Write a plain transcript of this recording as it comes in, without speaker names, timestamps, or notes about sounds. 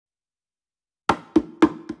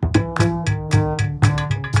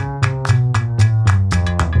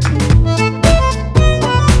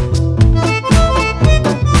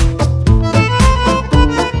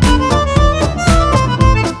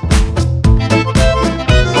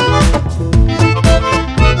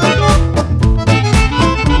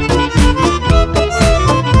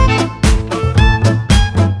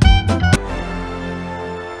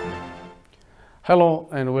Hello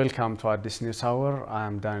and welcome to Addis News Hour. I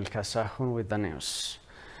am Daniel Kasahun with the news.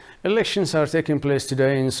 Elections are taking place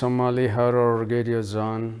today in Somali Haror Gedio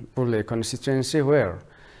Zone, Bule constituency, where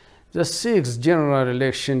the sixth general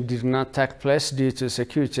election did not take place due to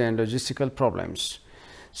security and logistical problems.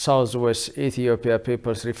 Southwest Ethiopia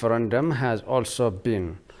People's Referendum has also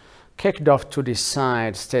been kicked off to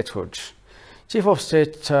decide statehood. Chief of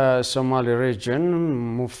State Somali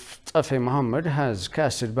Region Mustafa Mohammed has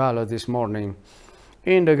casted ballot this morning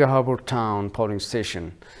in the Gahabur town polling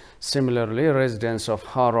station. Similarly, residents of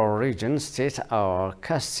Haror region state are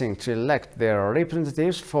casting to elect their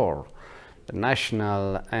representatives for the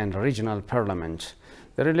national and regional parliament.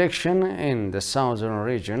 The election in the southern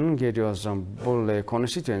region, Gedio-Zambule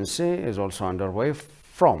constituency, is also underway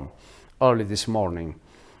from early this morning.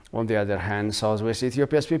 On the other hand, Southwest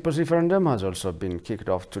Ethiopia's People's Referendum has also been kicked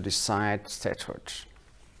off to decide statehood.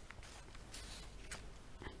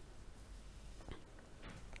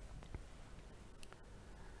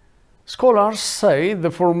 Scholars say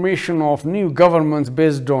the formation of new government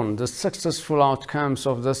based on the successful outcomes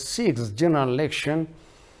of the sixth general election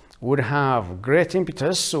would have great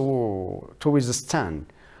impetus to withstand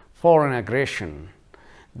foreign aggression.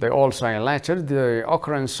 They also highlighted the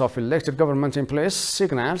occurrence of elected government in place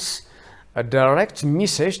signals a direct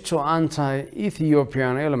message to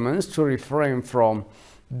anti-Ethiopian elements to refrain from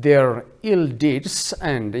their ill deeds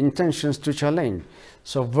and intentions to challenge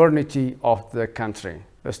sovereignty of the country.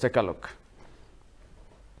 Let's take a look.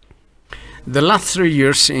 The last 3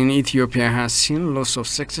 years in Ethiopia has seen lots of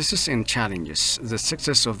successes and challenges. The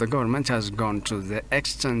success of the government has gone to the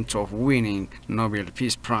extent of winning Nobel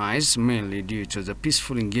Peace Prize, mainly due to the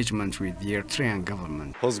peaceful engagement with the Eritrean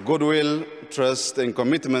government. Whose goodwill, trust and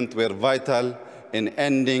commitment were vital in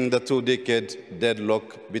ending the two-decade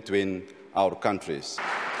deadlock between our countries.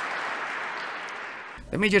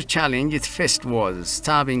 The major challenge it faced was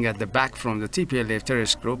stabbing at the back from the TPLF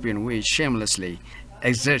terrorist group in which shamelessly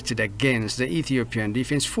exerted against the Ethiopian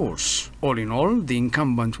Defense Force. All in all, the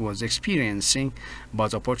incumbent was experiencing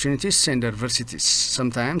both opportunities and adversities.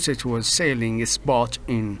 Sometimes it was sailing its boat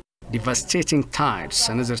in devastating tides,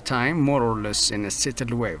 another time more or less in a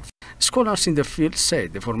settled wave. Scholars in the field say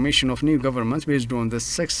the formation of new government based on the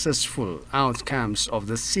successful outcomes of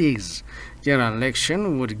the sixth general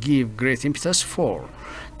election would give great impetus for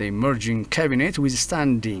the emerging cabinet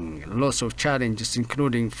withstanding lots of challenges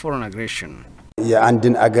including foreign aggression.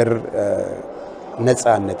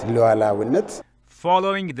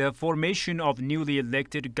 Following the formation of newly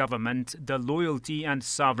elected government, the loyalty and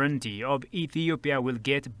sovereignty of Ethiopia will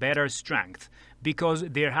get better strength because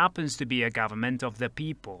there happens to be a government of the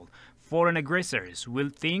people. Foreign aggressors will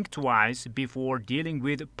think twice before dealing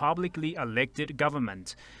with publicly elected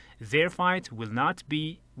government. Their fight will not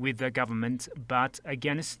be with the government but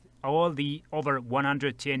against all the over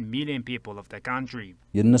 110 million people of the country.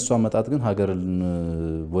 Their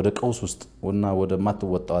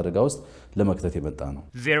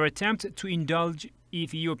attempt to indulge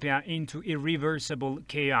Ethiopia into irreversible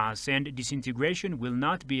chaos and disintegration will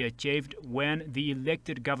not be achieved when the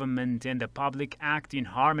elected government and the public act in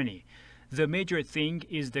harmony. The major thing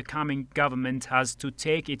is the coming government has to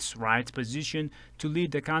take its right position to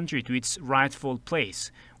lead the country to its rightful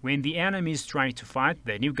place. When the enemies try to fight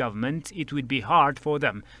the new government, it would be hard for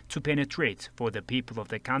them to penetrate, for the people of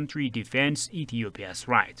the country defends Ethiopia's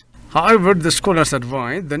right. However, the scholars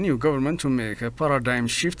advise the new government to make a paradigm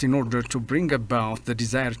shift in order to bring about the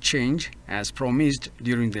desired change as promised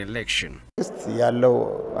during the election.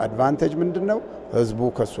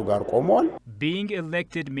 Being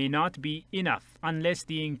elected may not be enough unless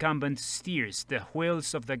the incumbent steers the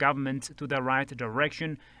wheels of the government to the right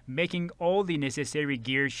direction, making all the necessary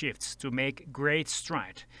gear shifts to make great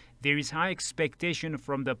stride. There is high expectation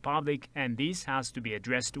from the public and this has to be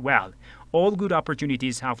addressed well. All good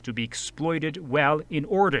opportunities have to be exploited well in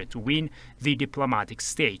order to win the diplomatic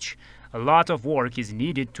stage. A lot of work is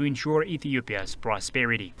needed to ensure Ethiopia's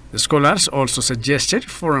prosperity. The scholars also suggested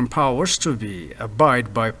foreign powers to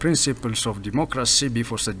abide by principles of democracy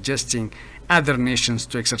before suggesting other nations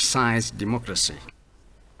to exercise democracy.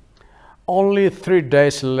 Only 3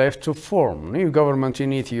 days left to form new government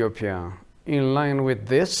in Ethiopia. In line with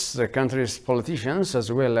this, the country's politicians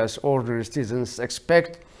as well as ordinary citizens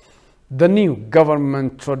expect the new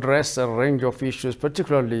government to address a range of issues,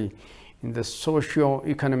 particularly in the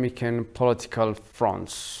socio-economic and political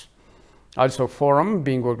fronts. Also, a forum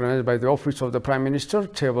being organized by the Office of the Prime Minister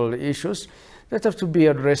tabled issues that have to be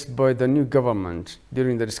addressed by the new government.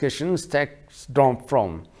 During the discussions, texts drawn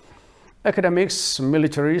from academics,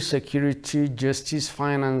 military, security, justice,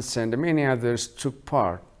 finance, and many others took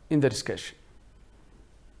part in the discussion.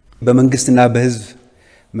 በመንግስትና በህዝብ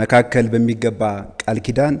መካከል በሚገባ ቃል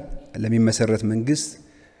ኪዳን ለሚመሰረት መንግስት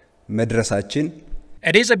መድረሳችን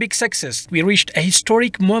It is a big success. We reached a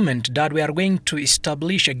historic moment that we are going to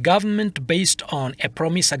establish a government based on a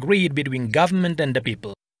promise agreed between government and the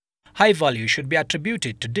people. High value should be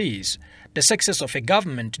attributed to this. The success of a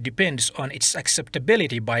government depends on its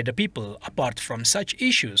acceptability by the people, apart from such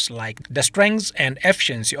issues like the strength and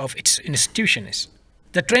efficiency of its institutions.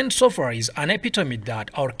 The trend so far is an epitome that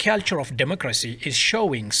our culture of democracy is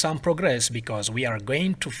showing some progress because we are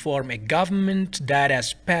going to form a government that has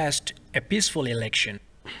passed a peaceful election.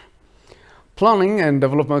 Planning and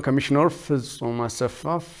Development Commissioner Fizum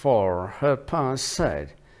Asafa for her part said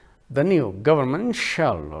the new government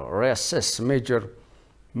shall reassess major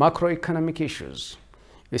macroeconomic issues.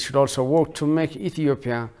 It should also work to make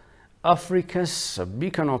Ethiopia Africa's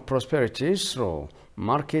beacon of prosperity through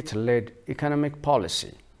market-led economic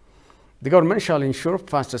policy. The government shall ensure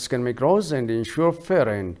faster economic growth and ensure fair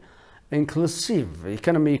and inclusive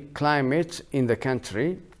economic climate in the country,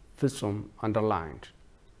 Fizum underlined.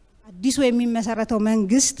 አዲሱ የሚመሰረተው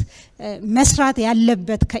መንግስት መስራት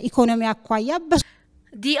ያለበት ከኢኮኖሚ አኳያ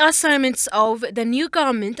The assignments of the new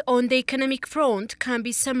government on the economic front can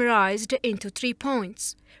be summarized into 3 points.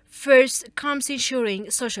 First comes ensuring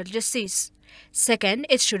social justice. Second,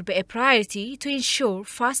 it should be a priority to ensure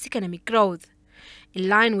fast economic growth. In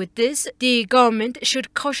line with this, the government should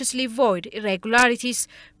cautiously avoid irregularities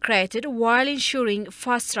created while ensuring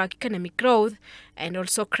fast-track economic growth and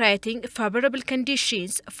also creating favorable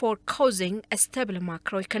conditions for causing a stable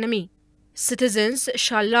macroeconomy. Citizens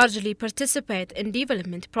shall largely participate in the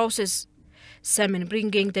development process, some in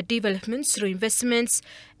bringing the development through investments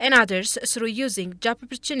and others through using job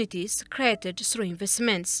opportunities created through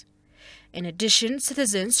investments. In addition,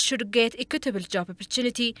 citizens should get equitable job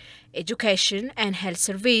opportunity, education and health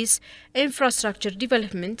service, infrastructure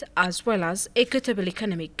development as well as equitable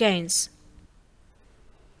economic gains.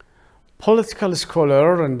 Political scholar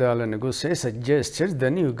Ndala Neguse suggested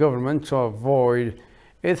the new government to avoid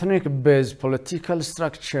ethnic-based political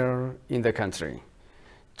structure in the country.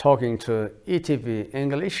 Talking to ETV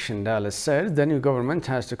English, Ndala said the new government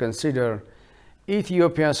has to consider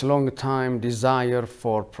Ethiopia's long-time desire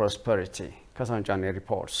for prosperity. Kasanjani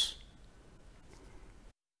reports.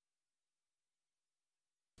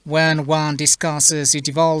 When one discusses the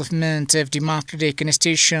development of democratic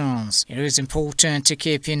institutions, it is important to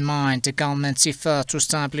keep in mind the government's effort to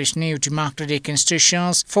establish new democratic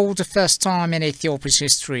institutions for the first time in Ethiopia's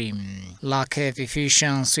history. Lack of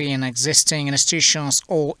efficiency in existing institutions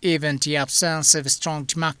or even the absence of strong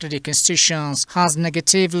democratic institutions has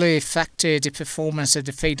negatively affected the performance of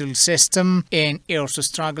the federal system in its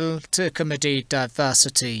struggle to accommodate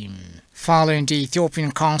diversity. Following the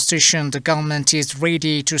Ethiopian constitution, the government is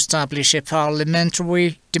ready to establish a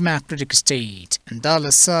parliamentary democratic state. And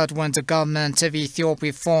Ndala said when the government of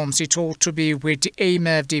Ethiopia forms, it ought to be with the aim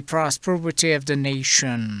of the prosperity of the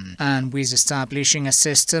nation, and with establishing a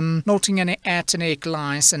system, noting any ethnic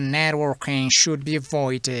lines and networking should be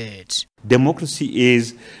avoided. Democracy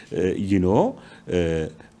is,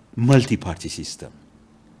 multi-party system.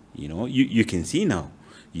 You can see now.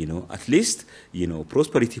 At least,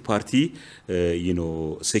 Prosperity Party,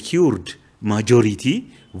 secured majority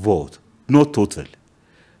vote, not total,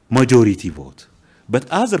 majority vote. But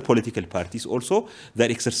other political parties also, they're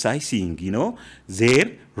exercising, their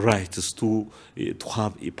rights to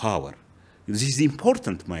have a power. This is an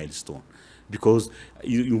important milestone because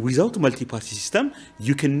without a multi-party system,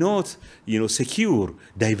 you cannot, secure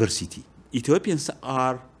diversity. Ethiopians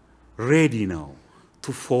are ready now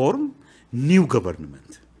to form new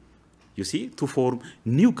government. You see, to form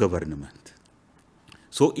new government.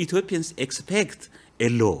 So Ethiopians expect a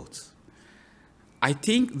lot. I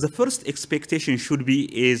think the first expectation should be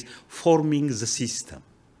is forming the system.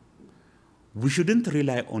 We shouldn't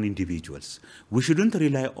rely on individuals. We shouldn't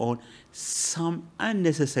rely on some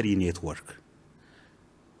unnecessary network.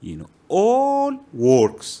 All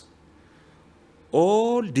works,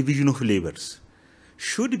 all division of labors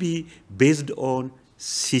should be based on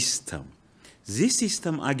system. This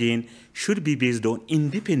system, again, should be based on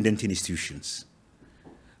independent institutions,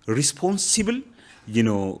 responsible,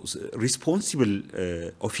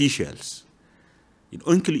 officials,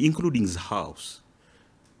 including the House,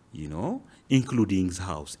 including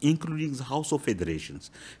the House of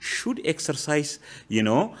Federations, should exercise,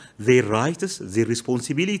 their rights, their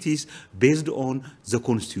responsibilities based on the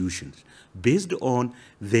Constitution, based on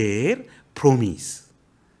their promise.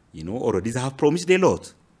 Already they have promised a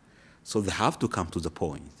lot. So they have to come to the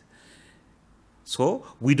point. So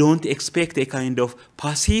we don't expect a kind of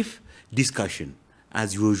passive discussion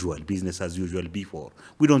as usual, business as usual before.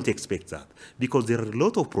 We don't expect that because there are a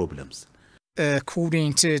lot of problems.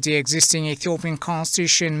 According to the existing Ethiopian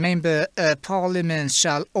constitution, member parliament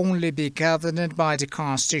shall only be governed by the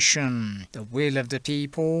constitution, the will of the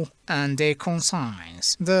people, and their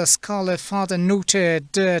conscience. The scholar further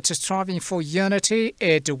noted that striving for unity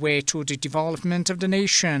is the way to the development of the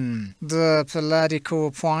nation. The political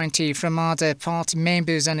appointee from other party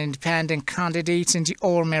members and independent candidates in the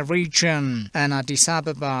Oromia region and Addis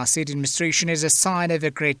Ababa state administration is a sign of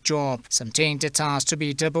a great job, something that has to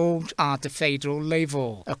be doubled at the federal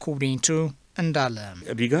level, according to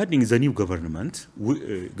Ndala. Regarding the new governments,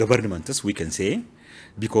 we can say,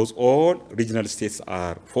 because all regional states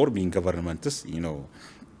are forming governments,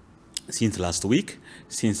 since last week.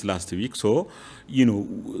 So,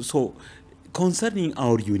 so concerning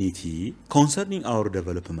our unity, concerning our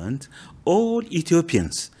development, all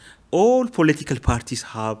Ethiopians, all political parties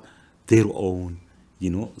have their own,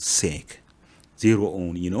 sake, their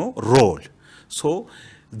own, role. So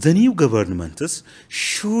the new governments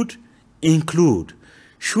should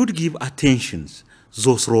give attention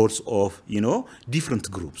those roles of, different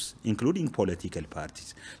groups, including political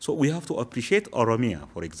parties. So we have to appreciate Oromia,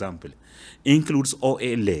 for example, includes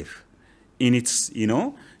OLF in its,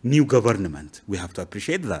 new government. We have to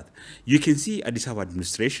appreciate that. You can see Addis Ababa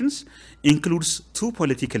administrations includes two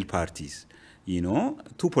political parties, Amhara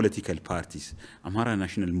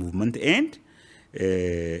National Movement and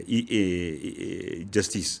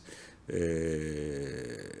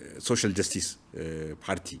Social Justice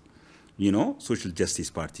Party. Social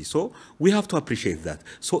Justice Party. So we have to appreciate that.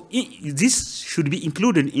 So this should be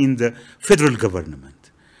included in the federal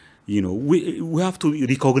government. We have to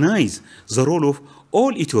recognize the role of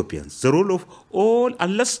all Ethiopians, the role of all,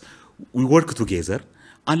 unless we work together,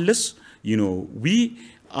 unless, we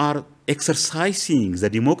are exercising the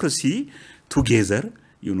democracy together,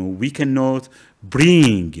 we cannot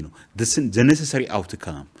bring, the necessary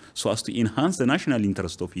outcome so as to enhance the national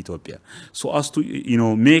interest of Ethiopia, so as to,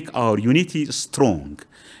 make our unity strong.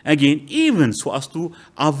 Again, even so as to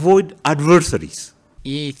avoid adversaries.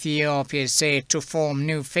 Ethiopia is set to form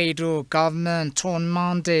new federal government on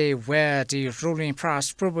Monday, where the ruling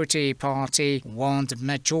Prosperity Party won the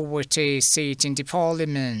majority seat in the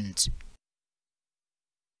parliament.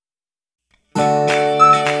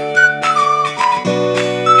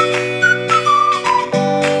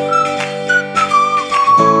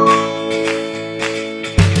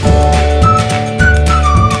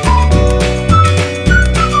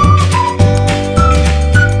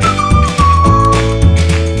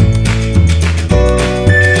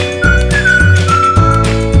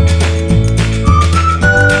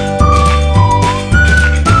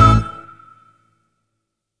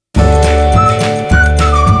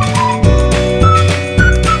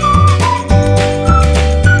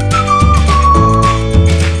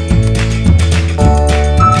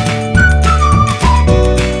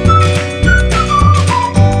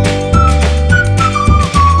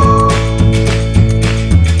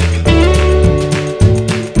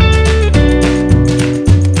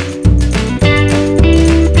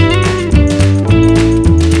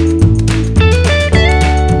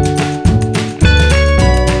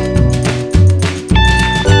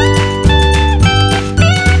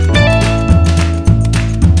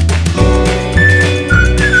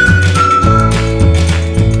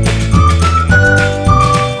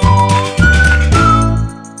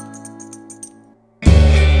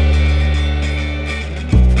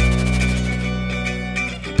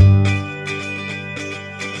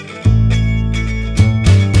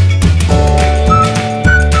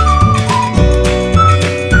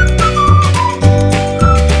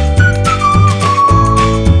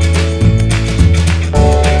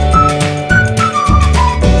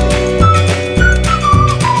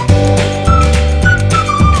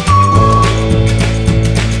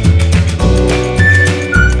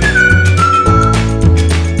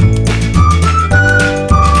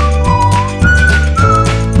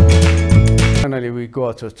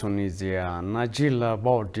 To Tunisia, Najila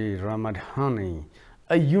Baudi Ramadhani,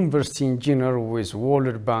 a university engineer with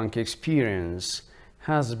World Bank experience,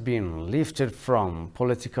 has been lifted from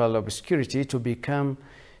political obscurity to become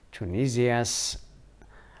Tunisia's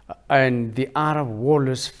and the Arab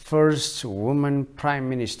world's first woman prime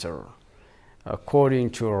minister.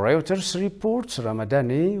 According to Reuters reports,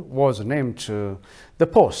 Ramadhani was named to the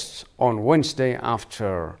post on Wednesday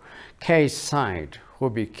after Kais Saied,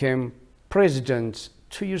 who became president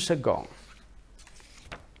 2 years ago.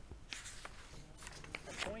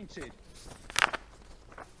 Appointed.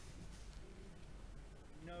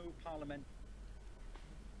 No parliament.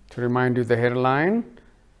 To remind you the headline,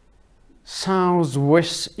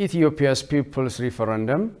 Southwest Ethiopia's people's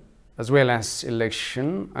referendum, as well as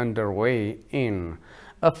election underway in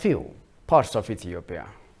a few parts of Ethiopia.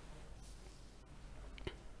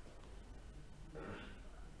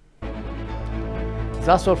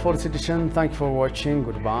 That's all for this edition. Thank you for watching.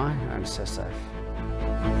 Goodbye and stay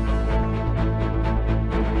safe.